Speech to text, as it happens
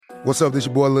What's up, this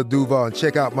your boy Lil Duval, and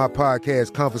check out my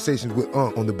podcast, Conversations with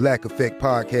Unc, on the Black Effect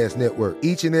Podcast Network.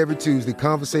 Each and every Tuesday,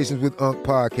 Conversations with Unc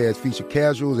podcast feature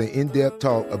casuals and in-depth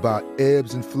talk about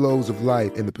ebbs and flows of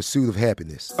life and the pursuit of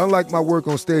happiness. Unlike my work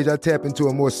on stage, I tap into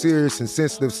a more serious and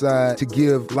sensitive side to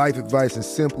give life advice and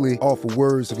simply offer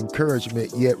words of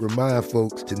encouragement, yet remind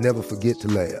folks to never forget to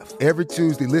laugh. Every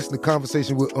Tuesday, listen to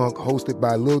Conversations with Unc, hosted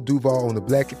by Lil Duval on the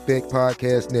Black Effect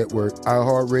Podcast Network,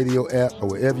 iHeartRadio app, or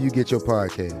wherever you get your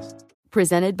podcasts.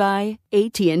 Presented by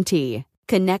AT&T.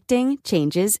 Connecting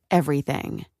changes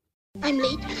everything. I'm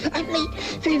late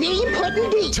for a very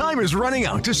important date. Time is running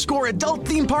out to score adult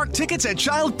theme park tickets at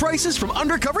child prices from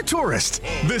Undercover Tourist.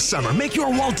 This summer, make your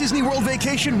Walt Disney World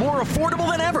vacation more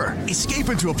affordable than ever. Escape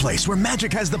into a place where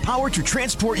magic has the power to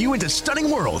transport you into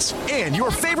stunning worlds and your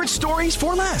favorite stories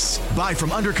for less. Buy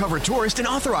from Undercover Tourist, an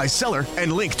authorized seller,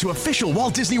 and link to official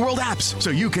Walt Disney World apps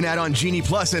so you can add on Genie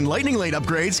Plus and Lightning Lane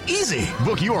upgrades easy.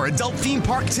 Book your adult theme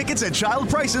park tickets at child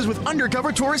prices with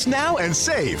Undercover Tourist now and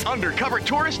save.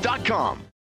 UndercoverTourist.com.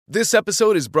 This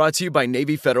episode is brought to you by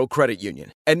Navy Federal Credit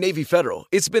Union. At Navy Federal,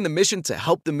 it's been the mission to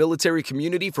help the military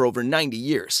community for over 90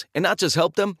 years. And not just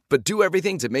help them, but do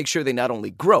everything to make sure they not only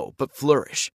grow, but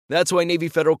flourish. That's why Navy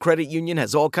Federal Credit Union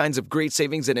has all kinds of great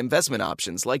savings and investment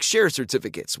options like share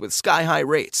certificates with sky-high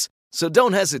rates. So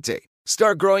don't hesitate.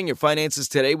 Start growing your finances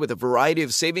today with a variety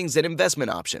of savings and investment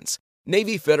options.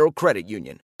 Navy Federal Credit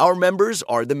Union. Our members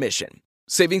are the mission.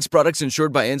 Savings products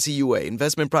insured by NCUA.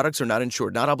 Investment products are not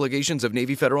insured, not obligations of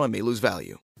Navy Federal and may lose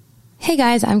value. Hey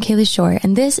guys, I'm Kaylee Shore,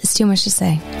 and this is Too Much to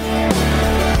Say. But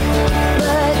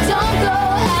don't go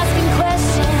asking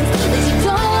questions that you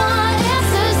don't want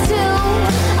answers to.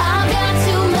 I've got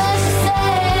too much to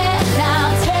say, and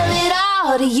I'll tell it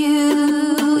all to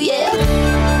you, yeah.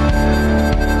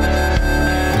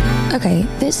 Okay,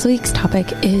 this week's topic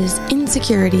is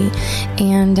insecurity,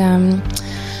 and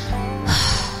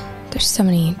there's so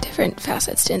many different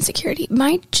facets to insecurity.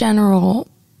 My general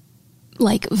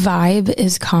vibe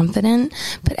is confident,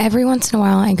 but every once in a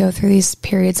while I go through these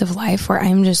periods of life where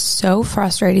I'm just so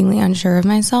frustratingly unsure of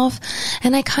myself,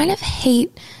 and I kind of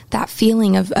hate that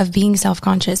feeling of being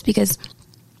self-conscious, because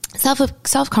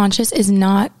self-conscious is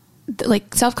not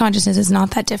self-consciousness is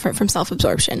not that different from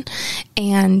self-absorption,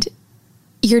 and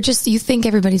you think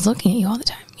everybody's looking at you all the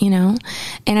time, you know?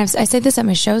 And I say this at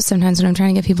my shows sometimes when I'm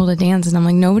trying to get people to dance, and I'm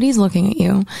like, nobody's looking at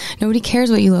you. Nobody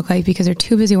cares what you look like because they're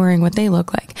too busy worrying what they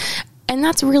look like. And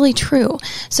that's really true.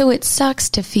 So it sucks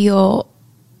to feel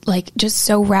just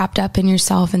so wrapped up in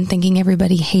yourself and thinking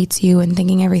everybody hates you and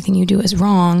thinking everything you do is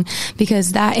wrong,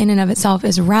 because that in and of itself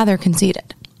is rather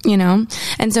conceited, you know?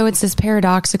 And so it's this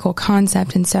paradoxical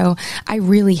concept. And so I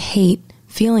really hate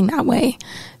feeling that way,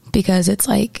 because it's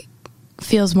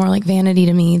feels more like vanity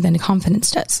to me than confidence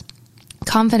does.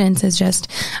 Confidence is just,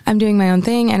 I'm doing my own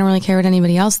thing. I don't really care what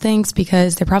anybody else thinks,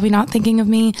 because they're probably not thinking of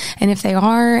me. And if they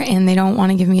are, and they don't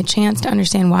want to give me a chance to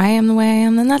understand why I am the way I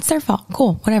am, then that's their fault.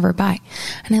 Cool, whatever, bye.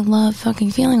 And I love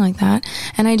fucking feeling like that.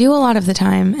 And I do a lot of the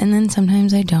time, and then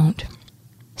sometimes I don't.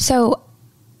 So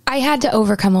I had to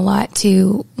overcome a lot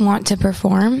to want to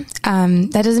perform.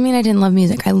 That doesn't mean I didn't love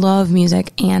music. I love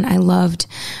music, and I loved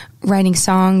writing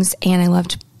songs, and I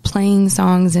loved playing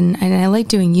songs, and I like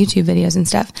doing YouTube videos and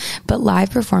stuff, but live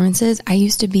performances, I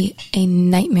used to be a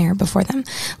nightmare before them.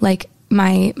 It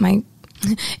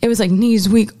was knees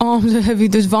weak, arms heavy,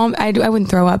 there's vomit. I wouldn't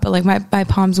throw up, but my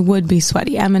palms would be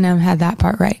sweaty. Eminem had that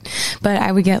part right. But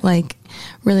I would get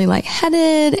really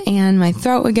lightheaded, and my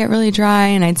throat would get really dry,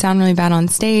 and I'd sound really bad on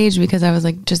stage because I was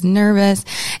just nervous.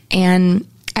 And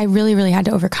I really, really had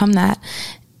to overcome that,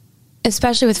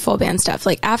 especially with full band stuff.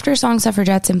 After Song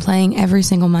Suffragettes and playing every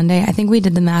single Monday, I think we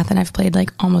did the math, and I've played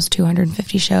almost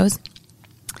 250 shows.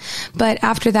 But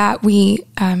after that,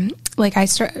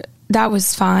 that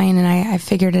was fine, and I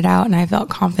figured it out, and I felt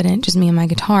confident, just me and my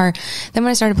guitar. Then when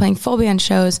I started playing full band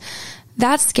shows,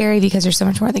 that's scary because there's so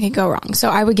much more that could go wrong. So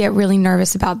I would get really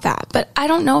nervous about that. But I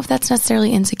don't know if that's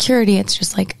necessarily insecurity. It's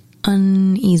just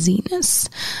uneasiness,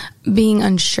 being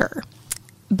unsure.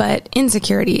 But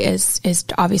insecurity is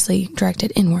obviously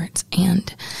directed inwards,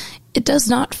 and it does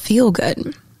not feel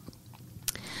good.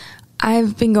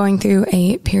 I've been going through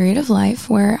a period of life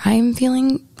where I'm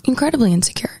feeling incredibly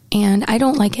insecure, and I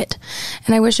don't like it.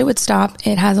 And I wish it would stop.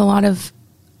 It has a lot of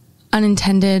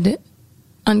unintended,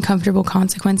 uncomfortable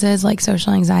consequences, like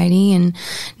social anxiety and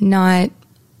not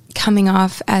coming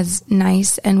off as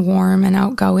nice and warm and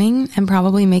outgoing, and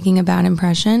probably making a bad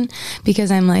impression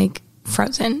because I'm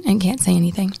frozen and can't say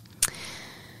anything.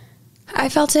 I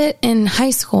felt it in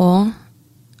high school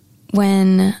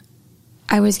when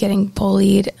I was getting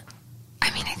bullied.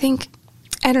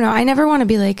 I don't know. I never want to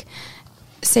be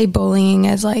say bullying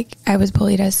as like I was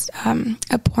bullied as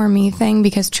a poor me thing,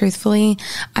 because truthfully,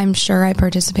 I'm sure I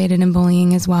participated in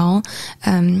bullying as well.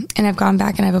 And I've gone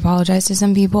back and I've apologized to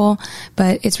some people,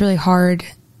 but it's really hard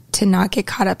to not get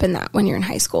caught up in that when you're in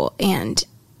high school. And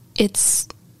it's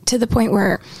to the point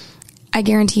where I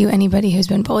guarantee you anybody who's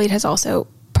been bullied has also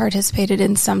participated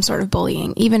in some sort of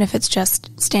bullying, even if it's just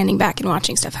standing back and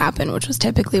watching stuff happen, which was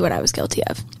typically what I was guilty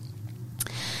of.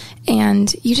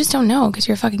 And you just don't know because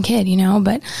you're a fucking kid, you know,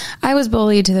 but I was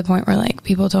bullied to the point where like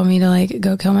people told me to like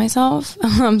go kill myself.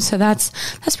 So that's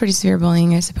pretty severe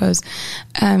bullying, I suppose.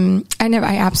 I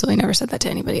absolutely never said that to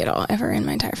anybody at all ever in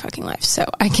my entire fucking life. So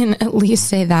I can at least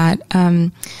say that.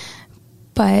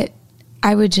 But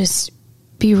I would just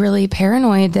be really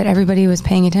paranoid that everybody was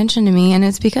paying attention to me, and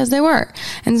it's because they were.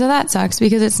 And so that sucks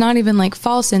because it's not even like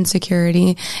false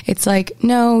insecurity. It's like,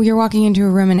 no, you're walking into a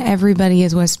room and everybody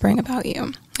is whispering about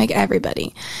you. Like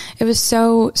everybody. It was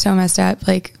so messed up.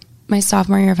 Like my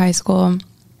sophomore year of high school,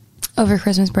 over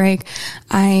Christmas break,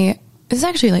 this is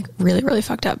actually like really, really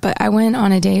fucked up, but I went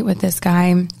on a date with this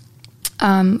guy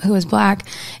who was black,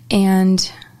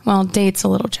 and well, date's a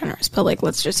little generous, but like,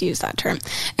 let's just use that term.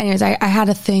 Anyways, I had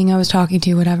a thing I was talking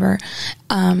to, whatever.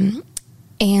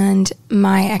 And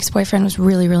my ex-boyfriend was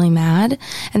really, really mad.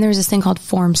 And there was this thing called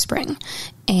Formspring.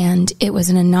 And it was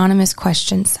an anonymous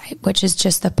question site, which is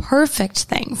just the perfect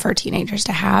thing for teenagers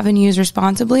to have and use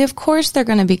responsibly. Of course they're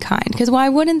going to be kind, because why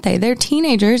wouldn't they? They're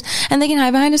teenagers and they can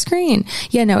hide behind a screen.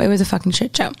 Yeah, no, it was a fucking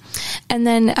shit show. And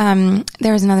then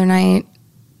there was another night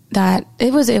that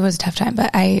it was a tough time,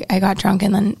 but I got drunk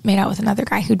and then made out with another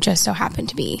guy who just so happened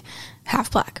to be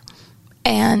half black.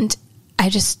 And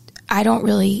I don't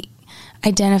really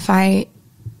identify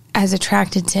as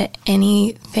attracted to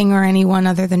anything or anyone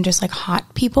other than just like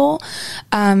hot people.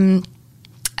 So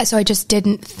I just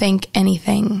didn't think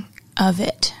anything of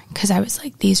it because I was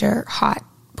like, these are hot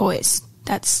boys.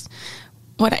 That's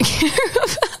what I care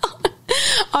about.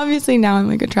 Obviously now I'm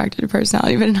like attracted to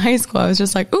personality, but in high school I was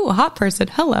just like, ooh, a hot person.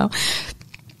 Hello.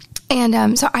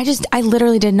 And so I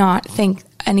literally did not think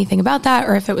anything about that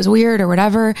or if it was weird or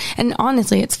whatever. And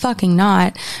honestly, it's fucking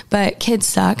not, but kids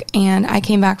suck. And I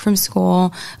came back from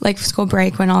school, like school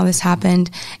break when all this happened.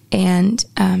 And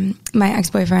my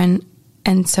ex-boyfriend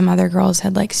and some other girls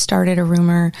had like started a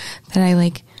rumor that I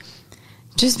like,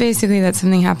 just basically that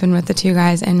something happened with the two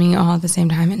guys and me all at the same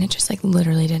time. And it just like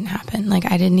literally didn't happen. Like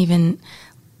I didn't even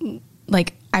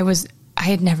like, I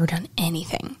had never done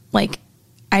anything. Like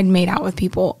I'd made out with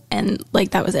people and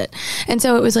like that was it. And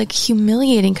so it was like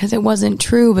humiliating because it wasn't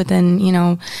true. But then, you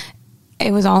know,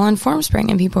 it was all on Formspring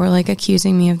and people were like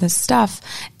accusing me of this stuff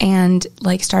and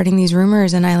like starting these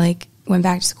rumors. And I like went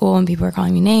back to school and people were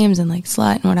calling me names and like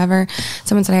slut and whatever.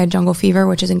 Someone said I had jungle fever,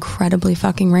 which is incredibly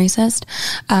fucking racist.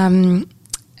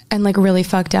 And like really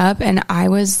fucked up. And I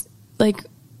was like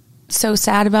so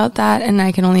sad about that. And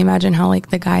I can only imagine how like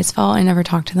the guys felt. I never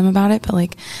talked to them about it, but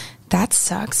like that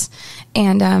sucks.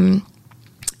 And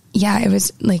yeah, it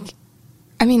was like,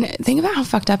 I mean, think about how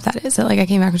fucked up that is. That like I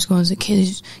came back from school and was like,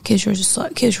 kids were just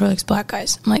slut, kids were like black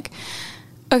guys. I'm like,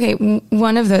 okay,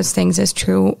 one of those things is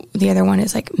true. The other one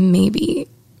is like maybe.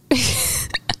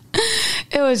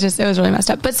 It was really messed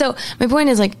up. But so my point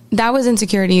is like that was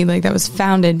insecurity, like that was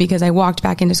founded because I walked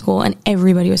back into school and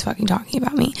everybody was fucking talking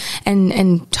about me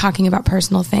and talking about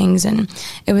personal things, and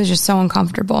it was just so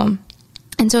uncomfortable.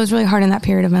 And so it was really hard in that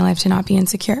period of my life to not be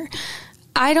insecure.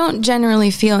 I don't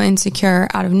generally feel insecure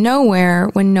out of nowhere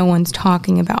when no one's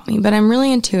talking about me, but I'm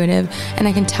really intuitive and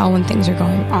I can tell when things are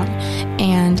going on.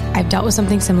 And I've dealt with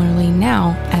something similarly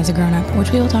now as a grown-up,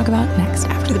 which we will talk about next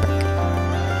after the break.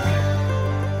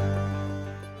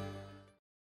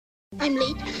 I'm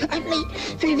late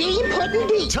for a very important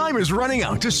date. Time is running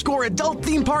out to score adult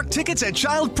theme park tickets at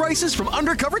child prices from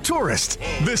Undercover Tourist.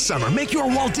 This summer, make your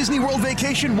Walt Disney World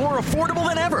vacation more affordable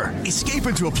than ever. Escape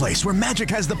into a place where magic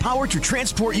has the power to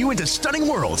transport you into stunning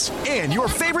worlds and your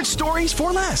favorite stories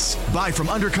for less. Buy from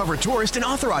Undercover Tourist, an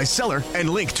authorized seller, and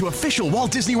link to official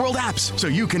Walt Disney World apps so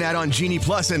you can add on Genie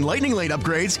Plus and Lightning Lane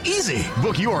upgrades easy.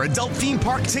 Book your adult theme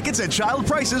park tickets at child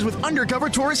prices with Undercover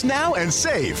Tourist now and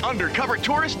save.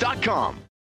 UndercoverTourist.com.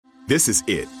 This is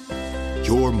it.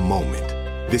 Your moment.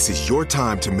 This is your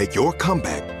time to make your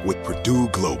comeback with Purdue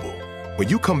Global. When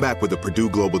you come back with a Purdue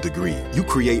Global degree, you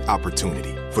create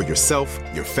opportunity for yourself,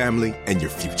 your family, and your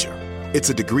future. It's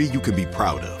a degree you can be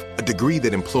proud of, a degree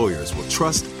that employers will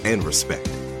trust and respect.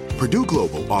 Purdue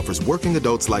Global offers working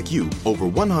adults like you over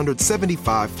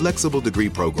 175 flexible degree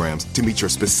programs to meet your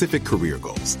specific career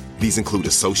goals. These include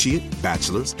associate,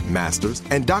 bachelor's, master's,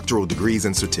 and doctoral degrees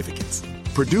and certificates.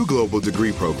 Purdue Global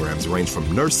degree programs range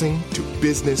from nursing to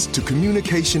business to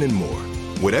communication and more.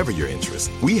 Whatever your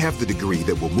interest, we have the degree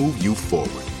that will move you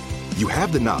forward. You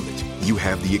have the knowledge, you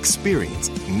have the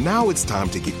experience. Now it's time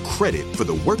to get credit for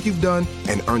the work you've done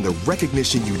and earn the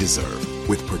recognition you deserve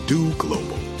with Purdue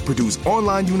Global, Purdue's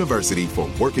online university for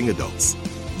working adults.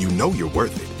 You know you're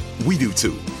worth it. We do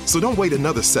too. So don't wait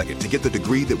another second to get the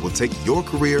degree that will take your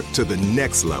career to the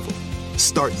next level.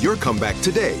 Start your comeback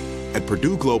today at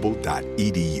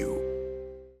purdueglobal.edu.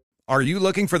 Are you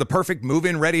looking for the perfect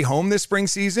move-in ready home this spring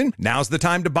season? Now's the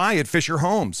time to buy at Fisher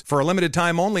Homes. For a limited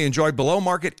time only, enjoy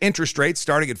below-market interest rates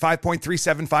starting at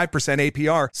 5.375%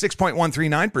 APR,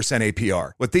 6.139%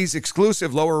 APR. With these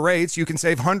exclusive lower rates, you can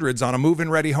save hundreds on a move-in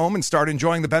ready home and start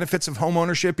enjoying the benefits of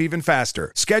homeownership even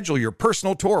faster. Schedule your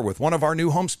personal tour with one of our new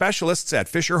home specialists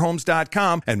at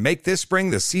FisherHomes.com and make this spring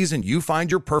the season you find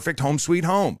your perfect home sweet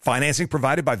home. Financing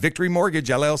provided by Victory Mortgage,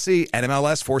 LLC,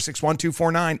 NMLS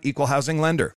 461249, Equal Housing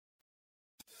Lender.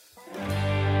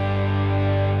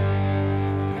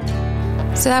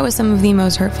 So that was some of the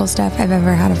most hurtful stuff I've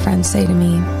ever had a friend say to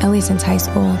me, at least since high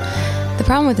school. The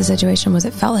problem with the situation was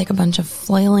it felt like a bunch of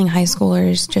flailing high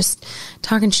schoolers just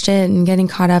talking shit and getting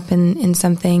caught up in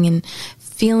something and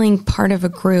feeling part of a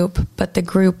group, but the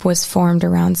group was formed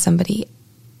around somebody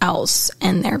else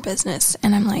and their business.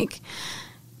 And I'm like,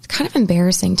 it's kind of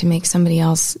embarrassing to make somebody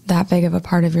else that big of a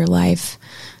part of your life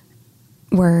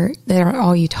where they're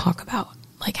all you talk about.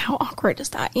 Like, how awkward is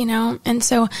that, you know? And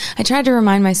so I tried to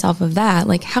remind myself of that,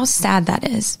 like how sad that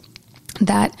is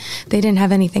that they didn't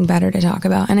have anything better to talk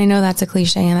about. And I know that's a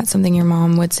cliche and that's something your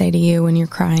mom would say to you when you're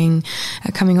crying,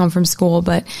 coming home from school,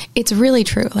 but it's really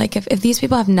true. Like if these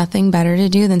people have nothing better to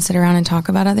do than sit around and talk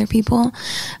about other people,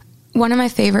 one of my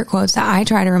favorite quotes that I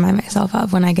try to remind myself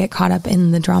of when I get caught up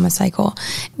in the drama cycle,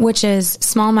 which is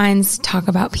small minds talk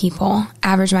about people,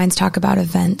 average minds talk about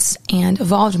events, and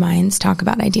evolved minds talk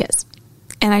about ideas.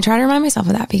 And I try to remind myself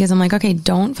of that because I'm like, okay,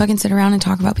 don't fucking sit around and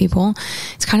talk about people.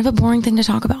 It's kind of a boring thing to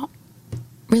talk about.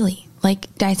 Really.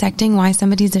 Like dissecting why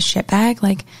somebody's a shitbag.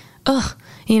 Like, ugh,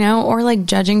 you know, or like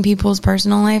judging people's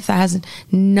personal life that has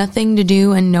nothing to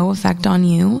do and no effect on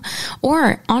you.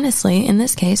 Or honestly, in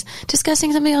this case,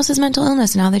 discussing somebody else's mental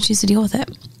illness and how they choose to deal with it.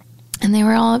 And they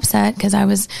were all upset because I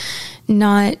was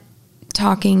not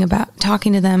talking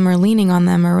to them or leaning on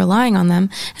them or relying on them.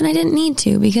 And I didn't need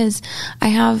to because I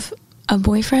have a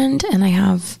boyfriend and I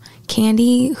have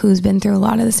Candy, who's been through a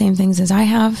lot of the same things as I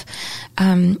have.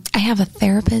 I have a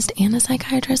therapist and a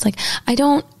psychiatrist. Like I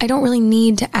don't really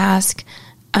need to ask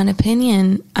an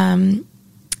opinion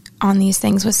on these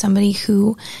things with somebody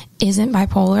who isn't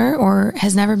bipolar or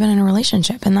has never been in a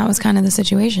relationship. And that was kind of the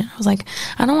situation. I was like,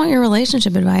 I don't want your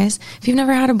relationship advice if you've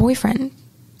never had a boyfriend,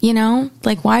 you know?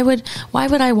 Like why would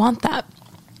I want that?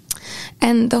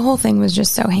 And the whole thing was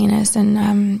just so heinous.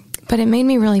 And but it made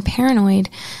me really paranoid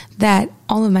that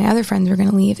all of my other friends were going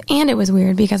to leave. And it was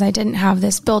weird because I didn't have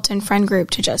this built-in friend group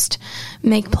to just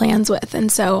make plans with.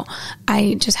 And so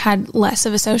I just had less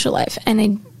of a social life. And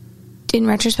I, in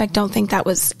retrospect, don't think that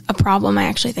was a problem. I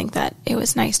actually think that it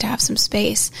was nice to have some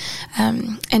space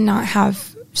and not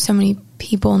have so many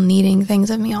people needing things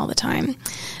of me all the time.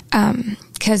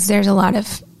 Because there's a lot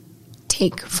of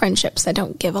take friendships that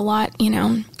don't give a lot, you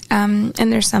know. And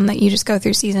there's some that you just go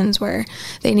through seasons where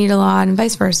they need a lot and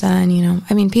vice versa. And, you know,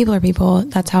 I mean, people are people.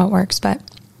 That's how it works. But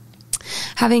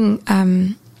having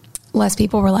less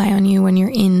people rely on you when you're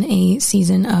in a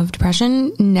season of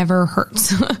depression never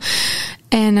hurts.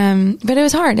 And but it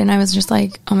was hard. And I was just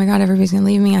like, oh, my God, everybody's going to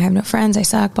leave me. I have no friends. I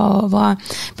suck, blah, blah, blah.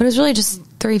 But it was really just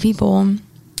 3 people.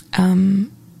 And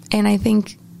I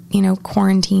think, you know,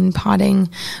 quarantine potting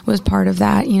was part of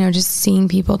that, you know, just seeing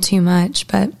people too much.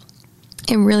 But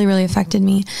it really, really affected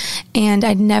me. And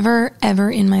I'd never,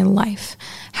 ever in my life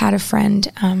had a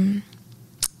friend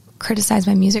criticize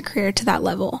my music career to that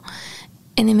level.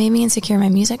 And it made me insecure in my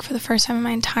music for the first time in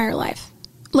my entire life.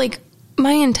 Like,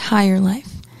 my entire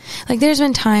life. Like, there's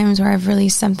been times where I've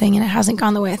released something and it hasn't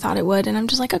gone the way I thought it would. And I'm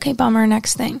just like, okay, bummer,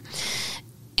 next thing.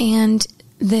 And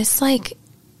this, like,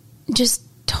 just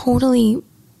totally,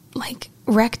 like,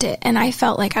 wrecked it. And I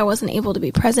felt like I wasn't able to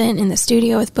be present in the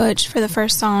studio with Butch for the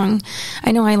first song.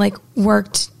 I know I like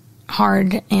worked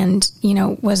hard and, you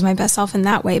know, was my best self in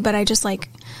that way, but I just like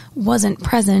wasn't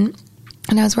present.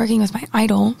 And I was working with my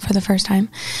idol for the first time.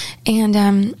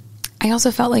 And I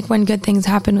also felt like when good things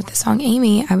happened with the song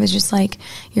Amy, I was just like,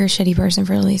 you're a shitty person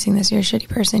for releasing this. You're a shitty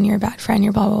person. You're a bad friend.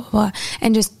 You're blah, blah, blah, blah.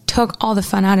 And just took all the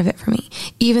fun out of it for me.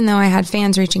 Even though I had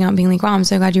fans reaching out and being like, wow, I'm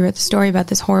so glad you wrote the story about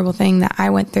this horrible thing that I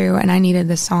went through and I needed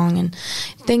this song. And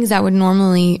things that would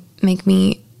normally make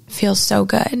me feel so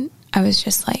good, I was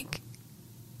just like,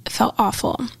 felt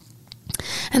awful.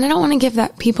 And I don't want to give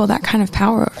that people that kind of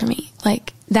power over me.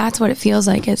 Like, that's what it feels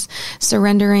like, is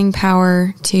surrendering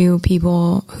power to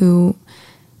people who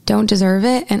don't deserve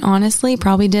it. And honestly,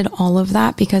 probably did all of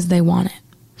that because they want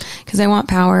it, because they want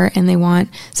power and they want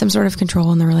some sort of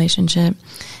control in the relationship.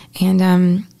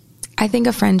 And, I think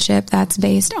a friendship that's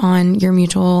based on your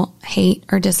mutual hate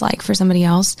or dislike for somebody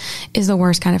else is the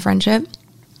worst kind of friendship,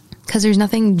 because there's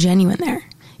nothing genuine there.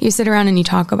 You sit around and you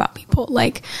talk about people.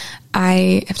 Like,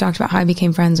 I have talked about how I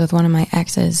became friends with one of my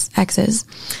exes,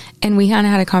 and we kind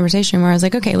of had a conversation where I was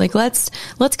like, okay, like let's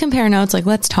compare notes. Like,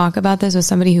 let's talk about this with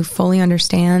somebody who fully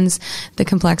understands the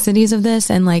complexities of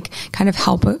this, and like kind of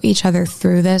help each other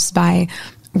through this by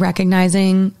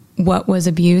recognizing what was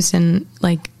abuse and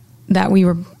like that we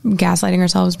were gaslighting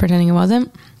ourselves, pretending it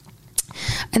wasn't.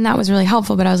 And that was really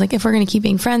helpful. But I was like, if we're going to keep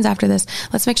being friends after this,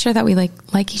 let's make sure that we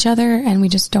like each other, and we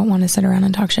just don't want to sit around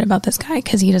and talk shit about this guy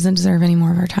because he doesn't deserve any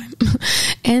more of our time.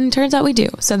 And turns out we do.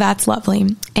 So that's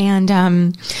lovely.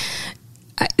 And,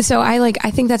 so I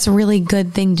think that's a really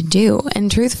good thing to do. And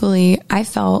truthfully, I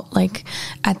felt like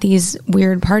at these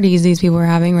weird parties these people were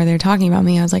having where they're talking about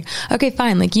me, I was like, okay,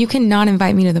 fine. Like, you cannot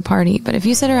invite me to the party, but if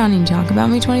you sit around and talk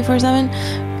about me 24/7,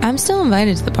 I'm still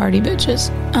invited to the party, bitches.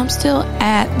 I'm still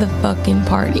at the fucking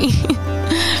party.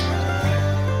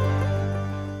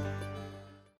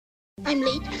 I'm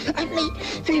late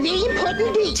for a very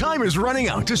important date. Time is running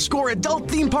out to score adult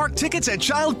theme park tickets at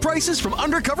child prices from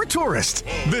Undercover Tourist.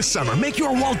 This summer, make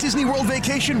your Walt Disney World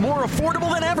vacation more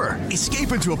affordable than ever.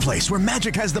 Escape into a place where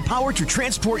magic has the power to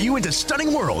transport you into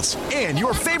stunning worlds and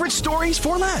your favorite stories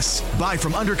for less. Buy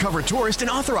from Undercover Tourist, an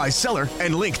authorized seller,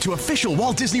 and link to official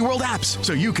Walt Disney World apps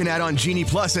so you can add on Genie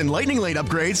Plus and Lightning Lane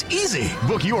upgrades easy.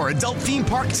 Book your adult theme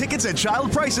park tickets at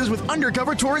child prices with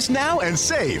Undercover Tourist now and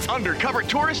save.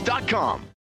 UndercoverTourist.com.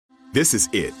 This is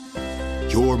it.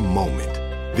 Your moment.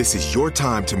 This is your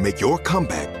time to make your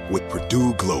comeback with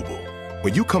Purdue Global.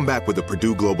 When you come back with a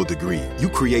Purdue Global degree, you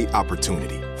create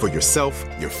opportunity for yourself,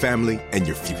 your family, and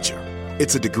your future.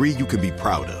 It's a degree you can be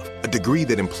proud of, a degree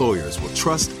that employers will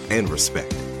trust and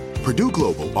respect. Purdue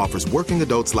Global offers working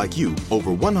adults like you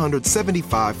over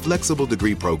 175 flexible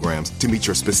degree programs to meet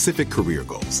your specific career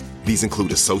goals. These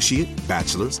include associate,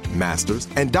 bachelor's, master's,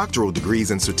 and doctoral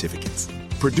degrees and certificates.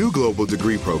 Purdue Global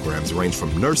degree programs range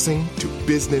from nursing to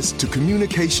business to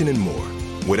communication and more.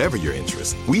 Whatever your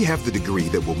interest, we have the degree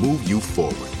that will move you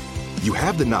forward. You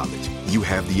have the knowledge, you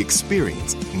have the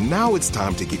experience. Now it's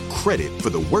time to get credit for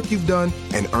the work you've done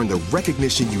and earn the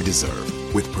recognition you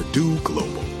deserve with Purdue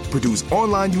Global, Purdue's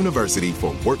online university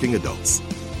for working adults.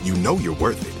 You know you're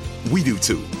worth it. We do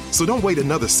too. So don't wait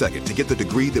another second to get the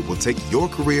degree that will take your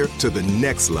career to the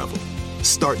next level.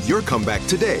 Start your comeback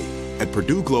today at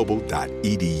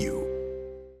purdueglobal.edu.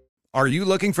 Are you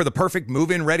looking for the perfect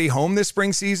move-in ready home this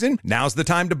spring season? Now's the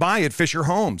time to buy at Fisher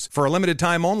Homes. For a limited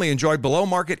time only, enjoy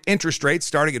below-market interest rates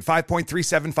starting at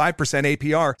 5.375%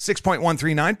 APR,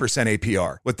 6.139%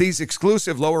 APR. With these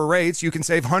exclusive lower rates, you can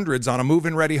save hundreds on a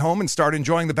move-in ready home and start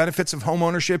enjoying the benefits of home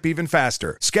ownership even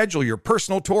faster. Schedule your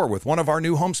personal tour with one of our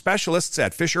new home specialists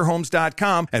at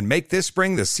FisherHomes.com and make this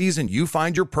spring the season you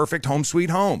find your perfect home sweet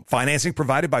home. Financing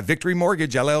provided by Victory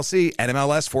Mortgage, LLC,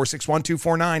 NMLS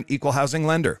 461249, Equal Housing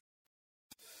Lender.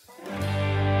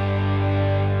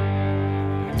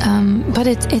 But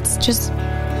it's just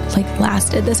like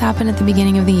lasted. This happened at the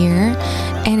beginning of the year,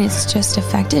 and it's just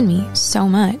affected me so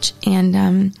much.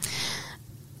 And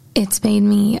it's made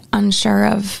me unsure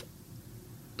of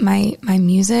my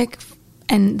music,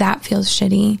 and that feels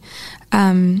shitty.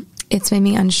 It's made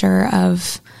me unsure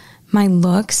of my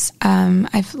looks.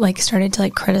 I've like started to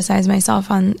like criticize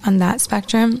myself on that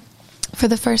spectrum for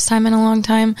the first time in a long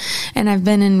time, and I've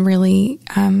been in really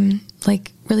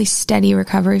really steady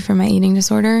recovery from my eating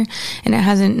disorder, and it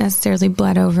hasn't necessarily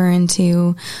bled over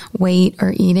into weight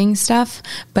or eating stuff,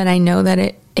 but I know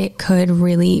that it could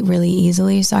really, really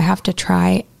easily. So I have to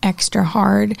try extra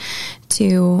hard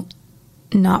to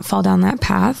not fall down that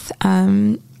path.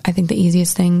 I think the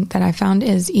easiest thing that I found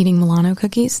is eating Milano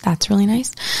cookies. That's really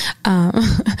nice.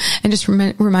 And just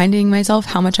reminding myself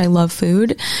how much I love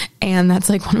food. And that's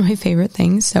like one of my favorite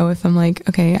things. So if I'm like,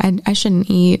 okay, I shouldn't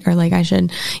eat, or like I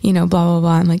should, blah, blah,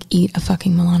 blah. I'm like, eat a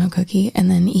fucking Milano cookie and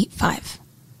then eat 5.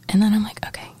 And then I'm like,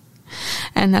 okay.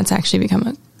 And that's actually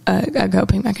become a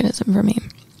coping mechanism for me.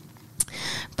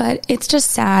 But it's just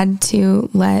sad to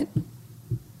let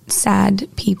sad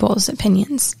people's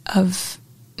opinions of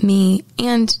me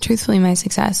and truthfully my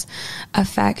success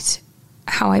affect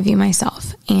how I view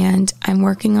myself, and I'm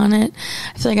working on it.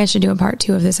 I feel like I should do a part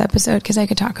 2 of this episode because I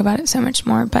could talk about it so much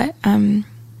more, but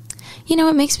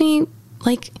it makes me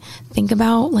like think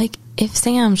about like if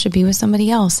Sam should be with somebody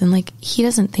else, and like, he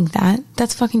doesn't think that.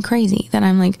 That's fucking crazy that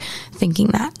I'm like thinking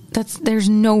that. There's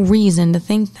no reason to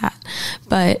think that,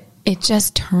 but it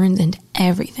just turns into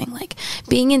everything. Like,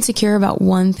 being insecure about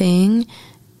one thing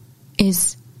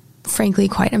is frankly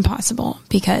quite impossible,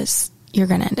 because you're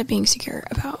going to end up being insecure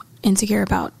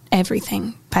about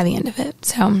everything by the end of it.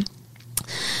 So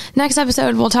next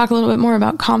episode, we'll talk a little bit more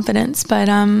about confidence. But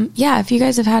yeah, if you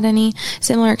guys have had any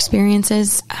similar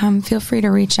experiences, feel free to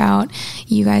reach out.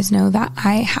 You guys know that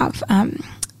I have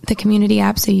the community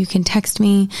app, so you can text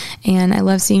me, and I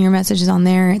love seeing your messages on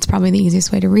there. It's probably the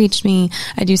easiest way to reach me.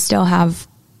 I do still have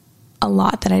a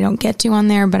lot that I don't get to on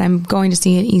there, but I'm going to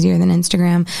see it easier than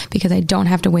Instagram because I don't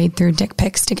have to wade through dick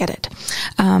pics to get it.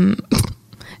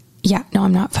 Yeah, no,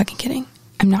 I'm not fucking kidding.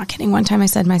 I'm not kidding. One time I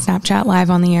said my Snapchat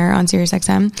live on the air on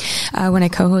SiriusXM when I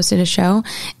co-hosted a show,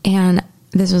 and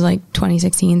this was like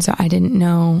 2016, so I didn't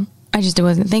know. I just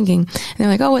wasn't thinking. And they're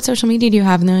like, oh, what social media do you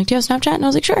have? And they're like, do you have Snapchat? And I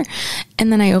was like, sure.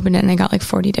 And then I opened it and I got like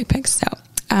 40 dick pics. So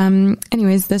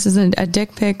anyways, this is a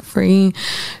dick pic free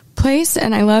place,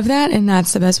 and I love that, and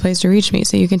that's the best place to reach me.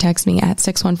 So you can text me at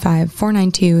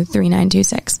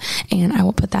 615-492-3926, and I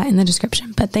will put that in the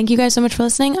description. But thank you guys so much for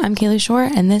listening. I'm Kaylee Shore,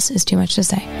 and this is Too Much to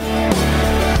Say. But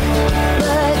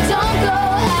don't go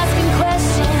asking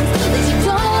questions that you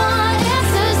don't want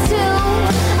answers to.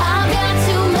 I've got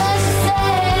too much to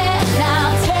say, now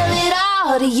I'll tell it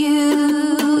all to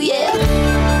you, yeah.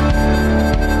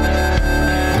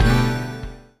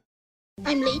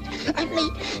 I'm late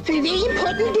for a very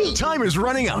important date. Time is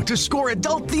running out to score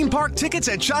adult theme park tickets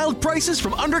at child prices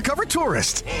from Undercover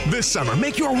Tourist. This summer,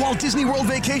 make your Walt Disney World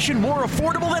vacation more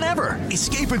affordable than ever.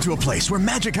 Escape into a place where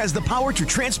magic has the power to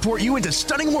transport you into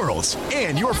stunning worlds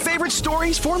and your favorite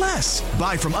stories for less.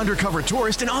 Buy from Undercover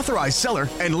Tourist, an authorized seller,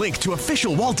 and link to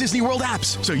official Walt Disney World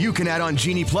apps so you can add on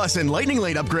Genie Plus and Lightning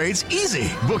Lane upgrades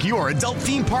easy. Book your adult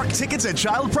theme park tickets at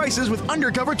child prices with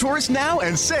Undercover Tourist now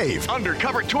and save.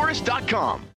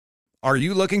 UndercoverTourist.com. Are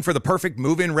you looking for the perfect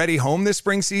move-in ready home this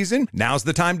spring season? Now's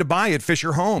the time to buy at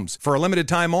Fisher Homes. For a limited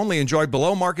time only, enjoy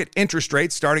below-market interest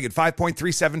rates starting at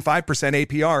 5.375%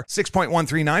 APR,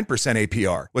 6.139%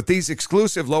 APR. With these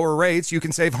exclusive lower rates, you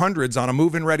can save hundreds on a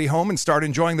move-in ready home and start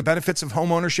enjoying the benefits of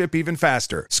home ownership even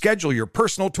faster. Schedule your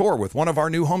personal tour with one of our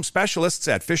new home specialists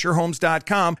at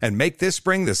FisherHomes.com and make this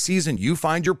spring the season you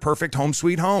find your perfect home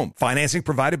sweet home. Financing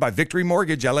provided by Victory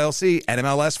Mortgage, LLC,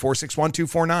 NMLS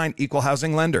 461249, Equal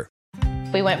Housing Lender.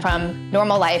 We went from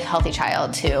normal life, healthy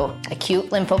child to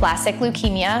acute lymphoblastic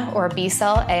leukemia, or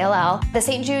B-cell ALL. The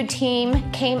St. Jude team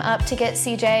came up to get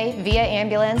CJ via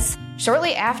ambulance.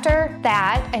 Shortly after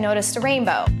that, I noticed a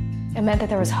rainbow. It meant that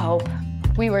there was hope.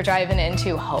 We were driving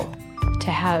into hope.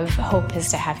 To have hope is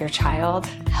to have your child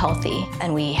healthy,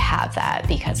 and we have that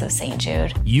because of St.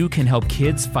 Jude. You can help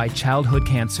kids fight childhood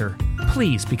cancer.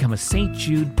 Please become a St.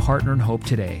 Jude Partner in Hope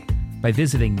today by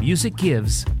visiting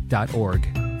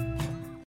musicgives.org.